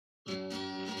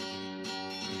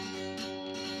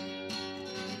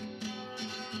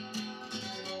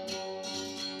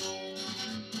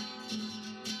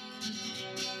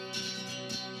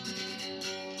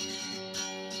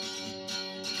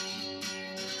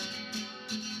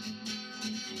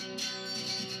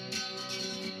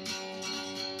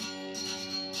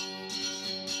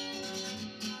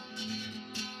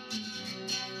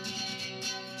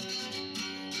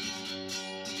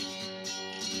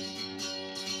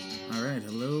right,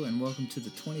 hello and welcome to the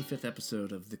 25th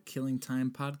episode of the Killing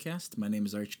Time podcast. My name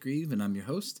is Arch Grieve and I'm your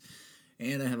host,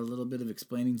 and I have a little bit of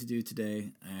explaining to do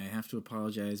today. I have to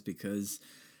apologize because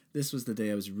this was the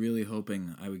day I was really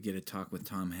hoping I would get a talk with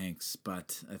Tom Hanks,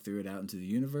 but I threw it out into the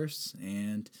universe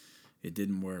and it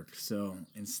didn't work. So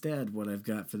instead, what I've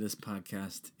got for this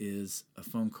podcast is a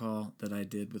phone call that I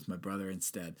did with my brother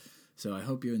instead. So I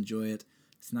hope you enjoy it.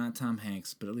 It's not Tom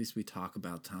Hanks, but at least we talk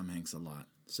about Tom Hanks a lot.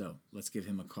 So let's give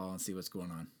him a call and see what's going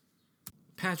on.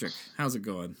 Patrick, how's it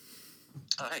going?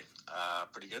 Oh, hey,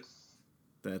 pretty good.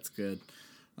 That's good.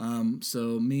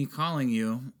 So me calling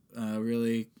you,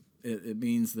 really, it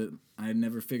means that I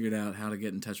never figured out how to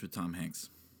get in touch with Tom Hanks.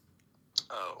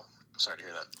 Oh, I'm sorry to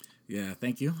hear that. Yeah,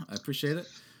 thank you. I appreciate it.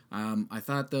 I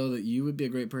thought, though, that you would be a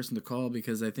great person to call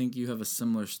because I think you have a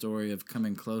similar story of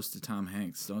coming close to Tom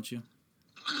Hanks, don't you?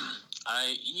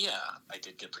 I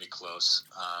did get pretty close.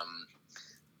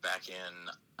 Back in,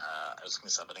 I was looking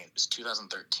this up, I think it was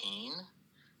 2013.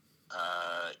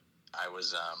 I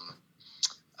was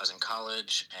in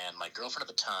college, and my girlfriend at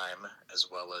the time, as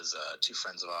well as two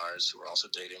friends of ours who were also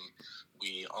dating,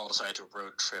 we all decided to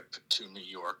road trip to New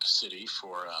York City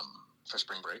for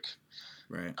spring break.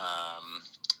 Right. I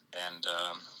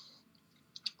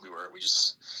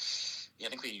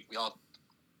think we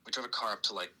drove a car up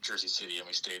to like Jersey City, and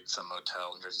we stayed at some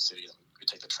motel in Jersey City, and we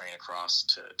take the train across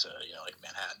to like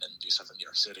Manhattan and do stuff in New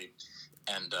York City.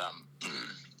 And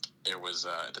there was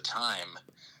at the time,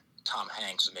 Tom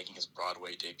Hanks was making his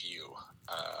Broadway debut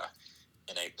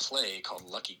in a play called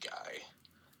Lucky Guy,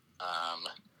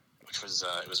 which was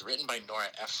it was written by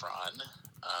Nora Ephron,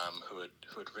 who had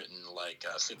written like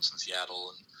Sleepless in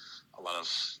Seattle and a lot of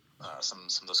some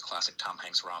of those classic Tom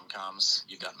Hanks rom-coms,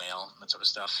 You've Got Mail, that sort of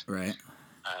stuff. Right.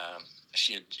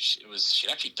 She'd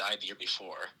actually died the year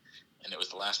before, and it was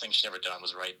the last thing she'd ever done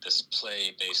was write this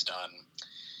play based on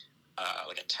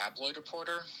like a tabloid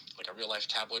reporter, like a real life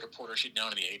tabloid reporter she'd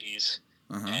known in the 80s.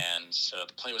 Uh-huh. And so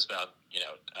the play was about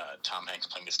Tom Hanks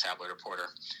playing this tabloid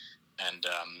reporter, and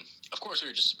of course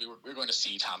we were going to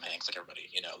see Tom Hanks like everybody.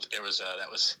 There was that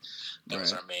was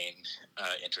our main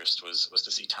interest was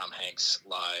to see Tom Hanks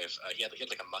live. He had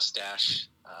like a mustache.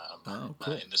 Cool.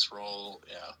 In this role,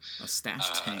 A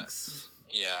stashed Hanks.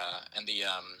 Yeah, and the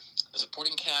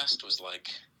supporting cast was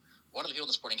like, one of the people in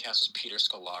the supporting cast was Peter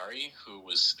Scolari, who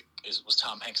was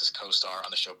Tom Hanks' co-star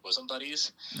on the show Bosom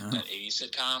Buddies, that 80s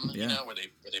sitcom, where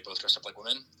they both dressed up like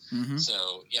women. Mm-hmm.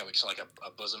 So yeah, we saw like a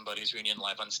Bosom Buddies reunion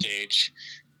live on stage,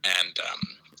 and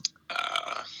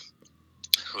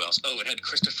who else? Oh, it had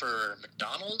Christopher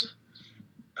McDonald.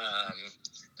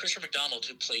 Christopher McDonald,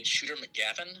 who played Shooter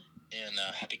McGavin in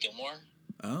Happy Gilmore.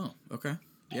 Oh, okay.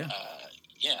 Yeah.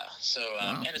 So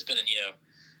wow. And it's been in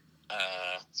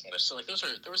so like there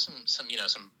were some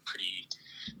pretty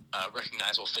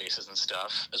recognizable faces and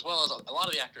stuff, as well as a lot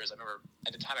of the actors. I remember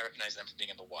at the time I recognized them from being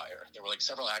in The Wire. There were like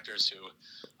several actors who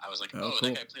I was like, cool.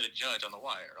 That guy played a judge on The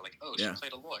Wire, or like, she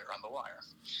played a lawyer on The Wire.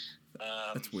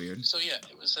 That's weird. So yeah,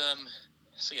 it was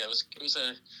it was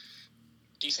a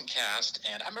decent cast,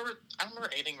 and I don't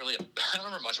remember anything really. I don't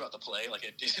remember much about the play. Like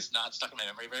it's not stuck in my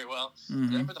memory very well. Mm-hmm. I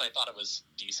remember that I thought it was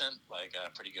decent, like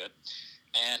pretty good.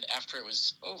 And after it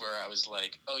was over, I was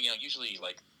like, usually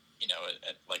like,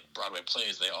 at like Broadway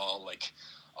plays, they all like,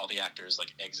 all the actors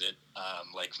like exit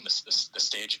like from the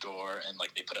stage door, and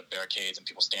like they put up barricades and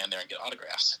people stand there and get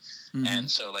autographs. Mm-hmm. And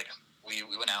so like we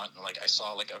went out, and like I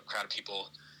saw like a crowd of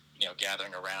people,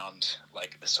 gathering around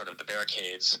like the sort of the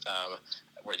barricades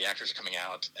where the actors are coming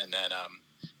out, and then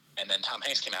Tom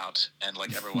Hanks came out, and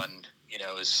like everyone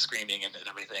is screaming and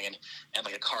everything, and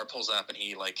like a car pulls up, and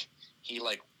he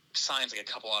signs like a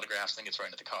couple autographs and then gets right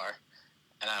into the car.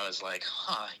 And I was like,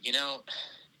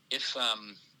 if I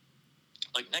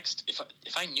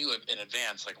knew in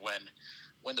advance like when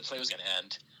the play was going to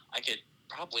end, I could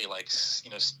probably like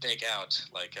stake out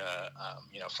like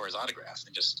for his autograph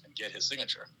and get his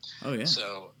signature. Oh yeah.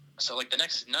 So like the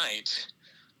next night,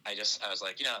 I was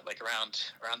like like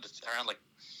around like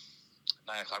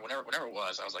 9 o'clock, whenever it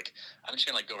was, I was like, I'm just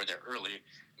gonna like go over there early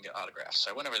and get autographs.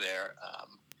 So I went over there.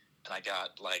 And I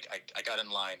got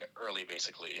in line early,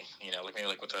 basically, like maybe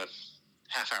like with a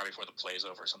half hour before the play is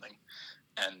over or something.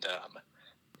 And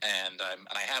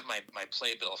I have my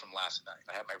playbill from last night.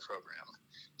 I have my program.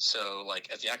 So like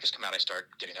as the actors come out, I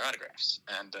start getting their autographs.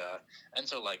 And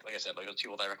so like I said, like those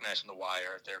people that I recognize from The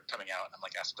Wire, they're coming out, and I'm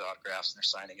like asking for autographs, and they're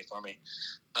signing it for me.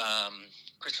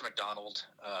 Christopher McDonald,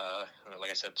 who,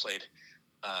 like I said, played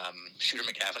Shooter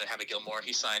McGavin and Happy Gilmore.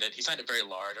 He signed it very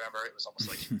large. I remember it was almost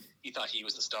like he thought he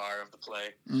was the star of the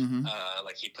play. Mm-hmm.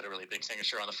 Like he put a really big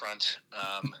signature on the front.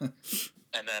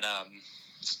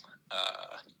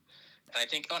 And I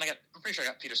think, I'm pretty sure I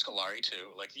got Peter Scolari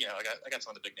too. Like, I got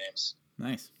some of the big names.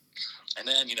 Nice. And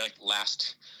then,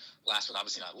 last but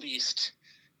obviously not least,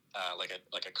 like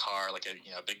a car, like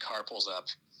a big car pulls up,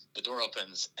 the door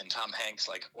opens, and Tom Hanks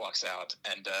like walks out,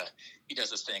 and he does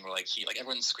this thing where like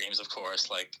everyone screams, of course,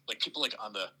 like people like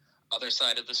on the other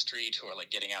side of the street who are like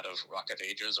getting out of Rock of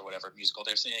Ages or whatever musical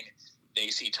they're seeing, they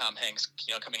see Tom Hanks,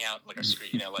 coming out like a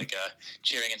street,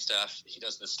 cheering and stuff. He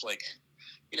does this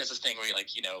thing where he like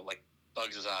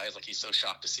bugs his eyes, like he's so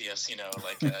shocked to see us,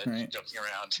 right. joking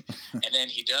around, and then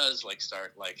he does like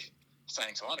start like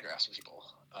signing some autographs for people,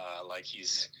 like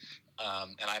he's,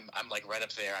 and I'm like right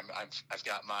up there. I've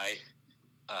got my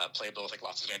playbill with like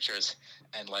lots of signatures,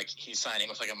 and like he's signing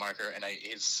with like a marker, and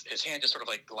his hand just sort of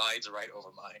like glides right over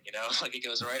mine, like he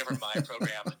goes right over my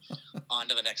program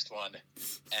onto the next one,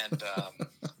 and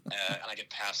I get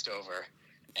passed over,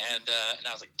 and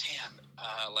I was like, damn,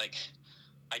 like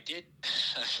I did,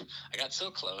 I got so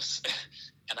close,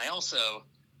 and I also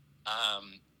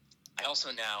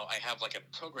now I have like a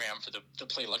program for the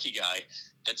Play Lucky Guy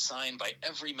that's signed by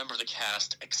every member of the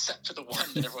cast except for the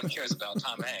one that everyone cares about,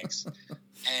 Tom Hanks.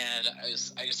 And I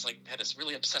just like had this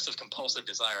really obsessive compulsive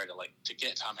desire to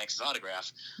get Tom Hanks'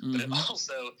 autograph. Mm-hmm. But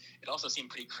it also seemed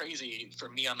pretty crazy for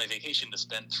me on my vacation to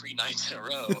spend 3 nights in a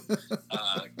row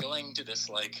going to this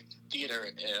like theater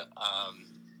in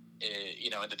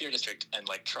the theater district and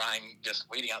like just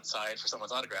waiting outside for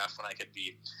someone's autograph when I could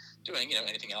be doing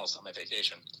anything else on my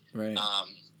vacation. Right.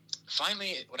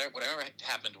 Finally, whatever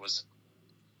happened was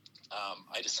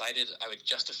I decided I would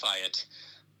justify it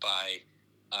by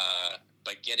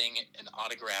getting an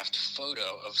autographed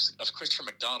photo of Christopher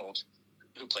McDonald,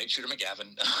 who played Shooter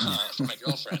McGavin, for my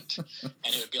girlfriend,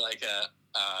 and it would be like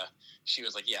she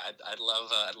was like, yeah, I'd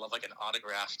love like an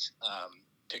autographed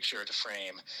picture to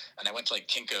frame, and I went to like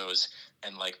Kinko's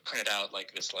and like printed out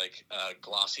like this like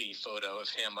glossy photo of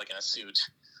him like in a suit,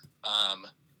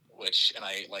 which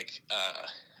I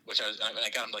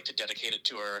got him like to dedicate it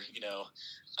to her,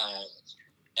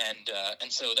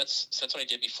 and so that's what I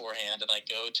did beforehand, and I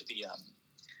go to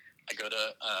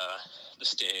the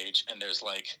stage, and there's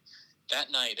like that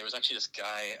night there was actually this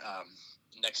guy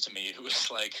next to me who was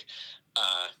like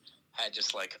had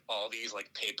just like all these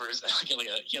like papers. He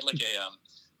had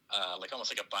like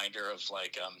almost like a binder of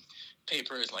like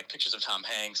papers and like pictures of Tom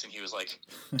Hanks, and he was like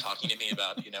talking to me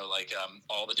about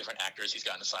all the different actors he's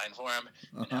gotten to sign for him,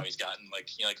 and how he's gotten like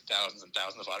thousands and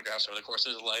thousands of autographs over the course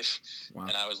of his life. Wow.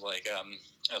 And I was like,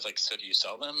 so do you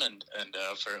sell them? And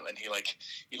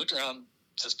he looked around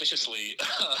suspiciously,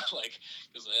 like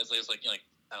as I was like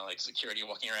I don't know, like security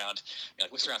walking around,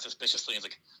 looks around suspiciously and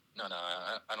is like, no,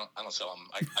 I don't sell them.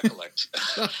 I collect.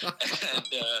 And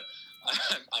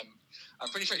I'm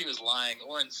pretty sure he was lying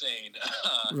or insane.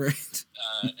 Right.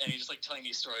 And he's just like telling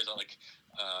me stories on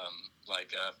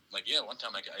yeah, one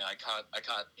time I caught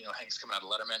Hanks coming out of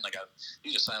Letterman.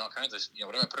 He just signed all kinds of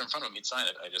whatever I put in front of him, he'd sign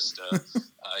it. I just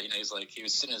he's like, he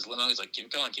was sitting in his limo. He's like, keep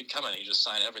going, keep coming. He just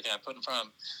signed everything I put in front of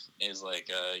him. And he's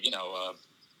like,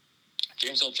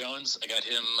 James Earl Jones, I got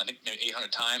him, I think, maybe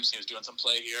 800 times. He was doing some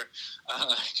play here.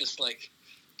 Just like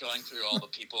going through all the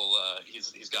people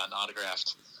he's gotten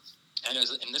autographed. And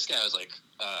this guy was like,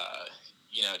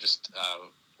 just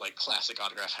like classic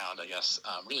autograph hound, I guess.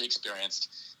 Really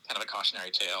experienced, kind of a cautionary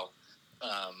tale.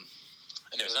 And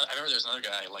I remember there was another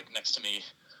guy like next to me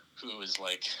who was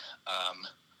like,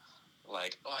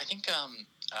 I think,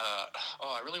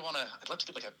 I really I'd love to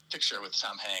get like a picture with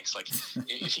Tom Hanks. Like,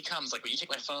 if he comes, like, will you take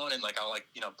my phone and like I'll like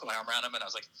put my arm around him? And I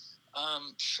was like,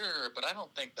 sure, but I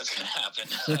don't think that's gonna happen.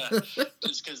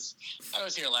 Just because I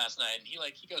was here last night and he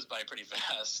goes by pretty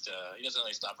fast. He doesn't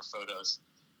really stop for photos.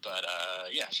 But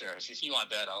yeah, sure. If you want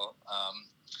that, I'll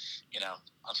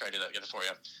try to get it for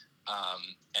you.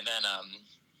 And then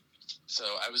so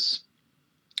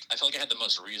I felt like I had the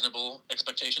most reasonable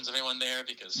expectations of anyone there,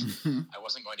 because I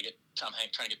wasn't going to get trying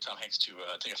to get Tom Hanks to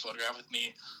take a photograph with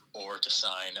me or to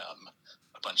sign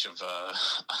a bunch of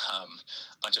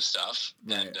stuff.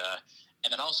 Right.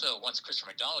 And then also once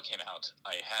Christopher McDonald came out,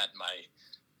 I had my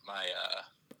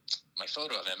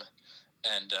photo of him,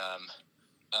 and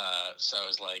so I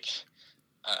was like,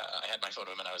 I had my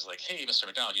photo of him, and I was like, hey, Mr.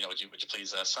 McDonald, would you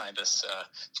please sign this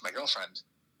for my girlfriend?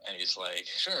 And he's like,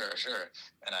 sure.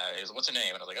 And he's like, what's her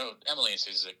name? And I was like, oh, Emily. And so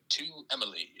he's like, to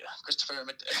Emily, Christopher.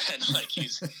 And like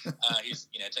he's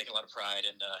taking a lot of pride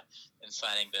in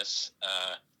signing this.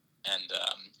 And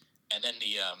then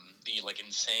the like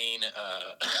insane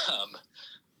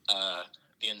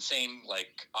the insane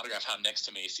like autograph hound next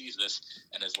to me sees this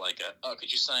and is like, oh,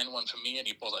 could you sign one for me? And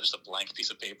he pulls out just a blank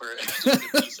piece of paper, just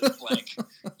a piece of blank,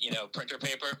 printer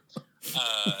paper.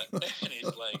 And he's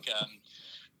like,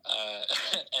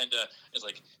 and it's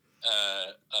like,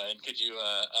 and could you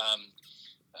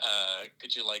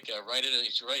like write it?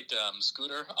 You should write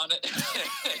Scooter on it.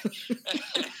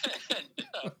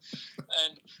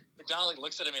 And McDonald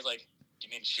looks at him. He's like, "Do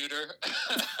you mean shooter?"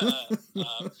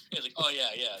 He's like, "Oh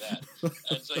yeah, that."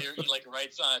 And so he like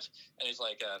writes on it, and he's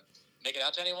like, "Make it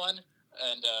out to anyone?"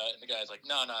 And the guy's like,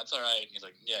 "No, it's all right." And he's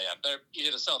like, "Yeah, better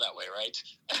easier to sell that way, right?"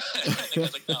 And the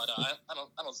guy's like, "No,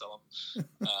 I don't sell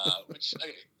them," which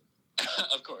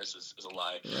of course is a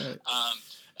lie. Right.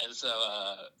 And so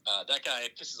that guy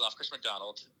pisses off Chris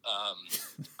McDonald.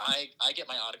 I get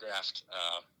my autographed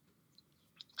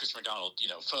Chris McDonald,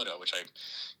 photo, which I,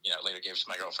 later gave to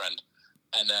my girlfriend,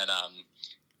 and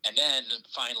then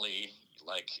finally,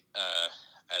 like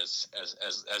as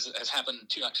happened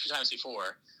two times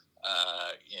before,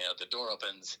 the door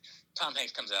opens, Tom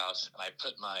Hanks comes out, and I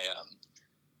put my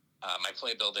my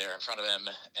playbill there in front of him,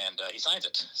 and he signs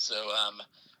it. So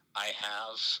I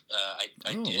have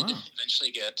I did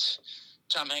eventually get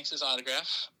Tom Hanks's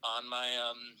autograph on my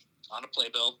on a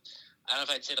playbill. I don't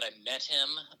know if I'd say that I met him.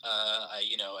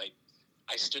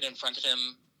 I stood in front of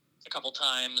him a couple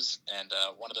times, and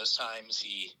one of those times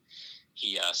he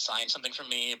signed something for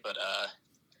me. But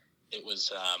it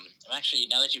was I'm actually,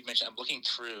 now that you've mentioned, I'm looking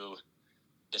through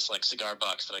this like cigar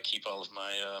box that I keep all of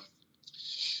my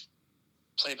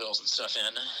playbills and stuff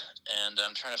in, and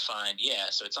I'm trying to find. Yeah,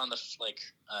 so it's on the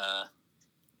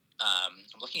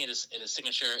I'm looking at his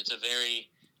signature. It's a very,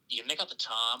 you can make out the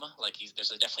Tom, like there's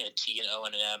definitely a T, an O,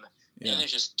 and an M. Yeah. And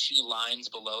there's just two lines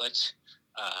below it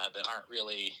that aren't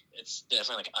really, it's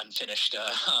definitely like unfinished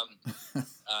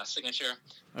signature.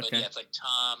 Okay. But yeah, it's like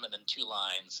Tom and then two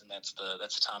lines, and that's the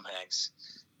Tom Hanks.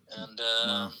 And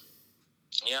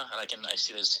yeah, and I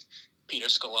see this Peter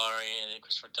Scolari and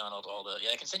Chris McDonald,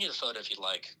 I can send you the photo if you'd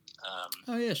like.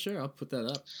 Oh yeah, sure. I'll put that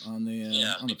up on the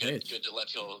on the page. Good to let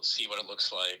people see what it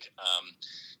looks like.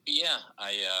 But yeah,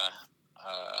 I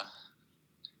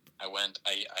went.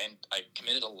 I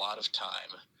committed a lot of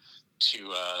time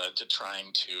to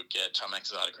trying to get Tom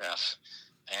Hanks' autograph,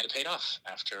 and it paid off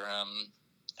after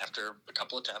a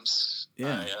couple attempts.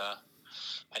 Yeah,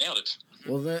 I nailed it.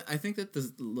 Well, I think that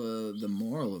the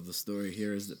moral of the story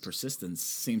here is that persistence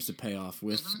seems to pay off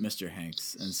with Mr.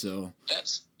 Hanks, and so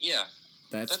that's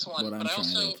one, what I'm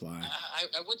trying to apply.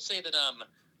 I would say that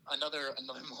another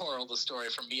moral of the story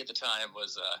for me at the time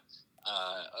was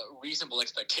reasonable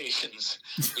expectations,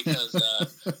 because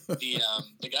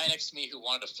the guy next to me who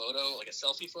wanted a photo, like a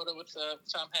selfie photo with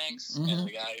Tom Hanks, and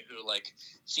the guy who like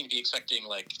seemed to be expecting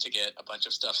like to get a bunch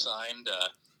of stuff signed,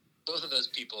 both of those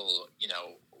people,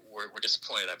 were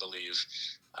disappointed, I believe.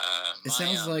 It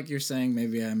sounds like you're saying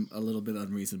maybe I'm a little bit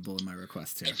unreasonable in my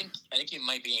request here. I think you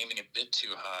might be aiming a bit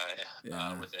too high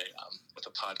with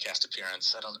a podcast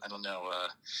appearance. I don't know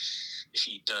if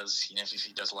he does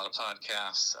a lot of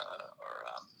podcasts or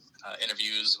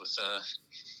interviews with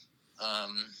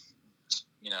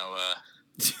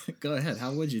Go ahead.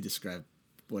 How would you describe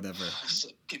whatever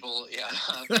people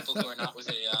who are not with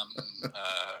a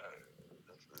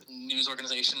news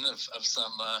organization of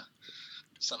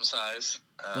some size.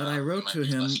 But I wrote to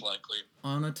him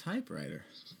on a typewriter.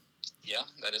 Yeah,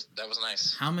 that was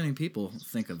nice. How many people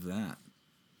think of that?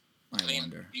 I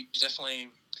wonder. You definitely.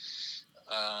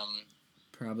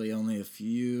 Probably only a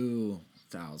few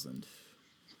thousand.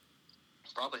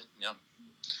 Probably, yeah.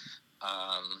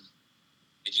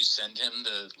 Did you send him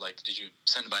did you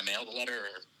send by mail the letter?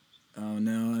 Or? Oh,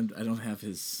 no, I don't have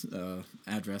his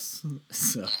address,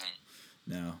 so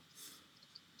no.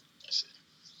 I see.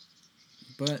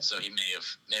 But so he may have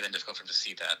been difficult for him to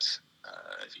see that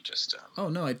if you just. Oh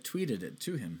no, I tweeted it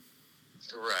to him.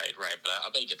 Right, but I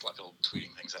bet you get a lot of people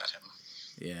tweeting things at him.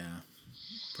 Yeah,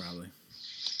 probably.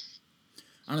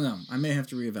 I don't know. I may have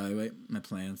to reevaluate my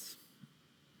plans.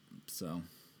 So,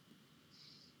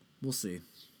 we'll see.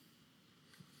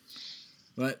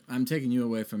 But I'm taking you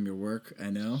away from your work, I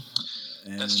know.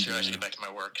 And, that's true. I should get back to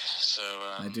my work. So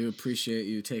I do appreciate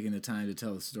you taking the time to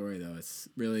tell the story, though. It's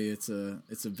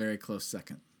a very close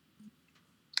second.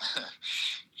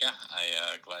 Yeah,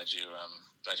 glad you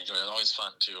enjoyed it. It's always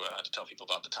fun to tell people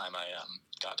about the time I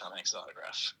got Tom Hanks'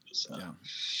 autograph. It's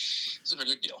a very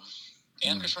big deal.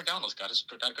 And Chris McDonald's got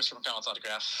Christopher McDonald's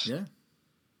autograph. Yeah.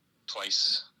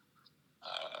 Twice.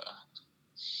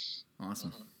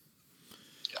 Awesome.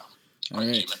 Yeah. All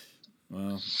right.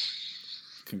 Well,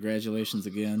 congratulations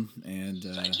again, and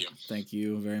thank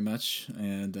you very much,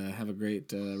 and have a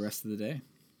great rest of the day.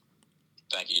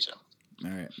 Thank you too.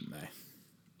 All right. Bye.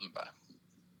 Bye.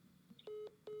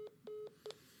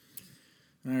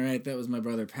 All right, that was my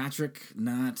brother Patrick,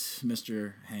 not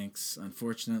Mr. Hanks,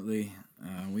 unfortunately.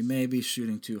 We may be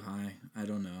shooting too high. I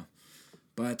don't know.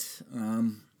 But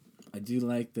I do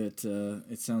like that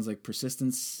it sounds like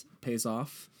persistence pays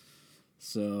off.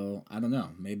 So I don't know.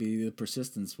 Maybe the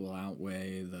persistence will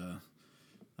outweigh the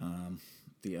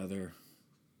other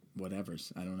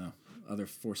whatevers. I don't know. Other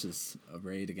forces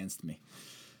arrayed against me.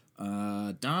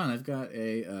 Don, I've got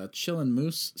a Chillin'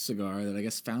 Moose cigar that I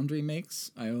guess Foundry makes.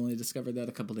 I only discovered that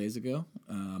a couple days ago.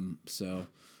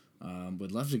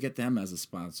 Would love to get them as a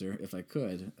sponsor if I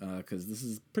could, because this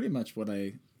is pretty much what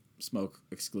I smoke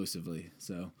exclusively.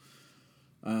 So,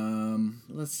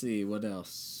 let's see, what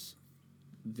else?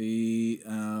 The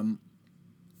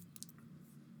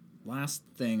last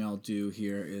thing I'll do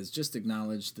here is just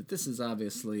acknowledge that this is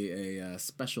obviously a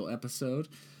special episode.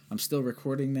 I'm still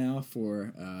recording now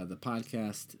for the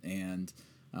podcast, and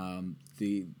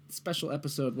the special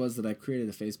episode was that I created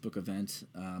a Facebook event,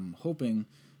 hoping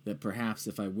that perhaps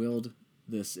if I willed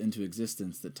this into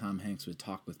existence, that Tom Hanks would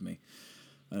talk with me.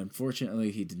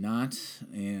 Unfortunately, he did not,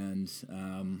 and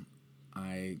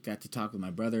I got to talk with my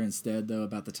brother instead, though,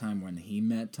 about the time when he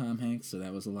met Tom Hanks, so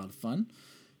that was a lot of fun.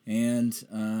 And,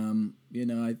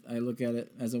 I look at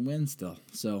it as a win still.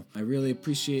 So I really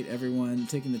appreciate everyone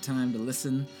taking the time to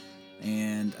listen,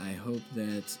 and I hope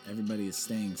that everybody is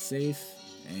staying safe,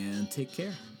 and take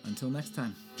care. Until next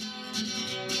time.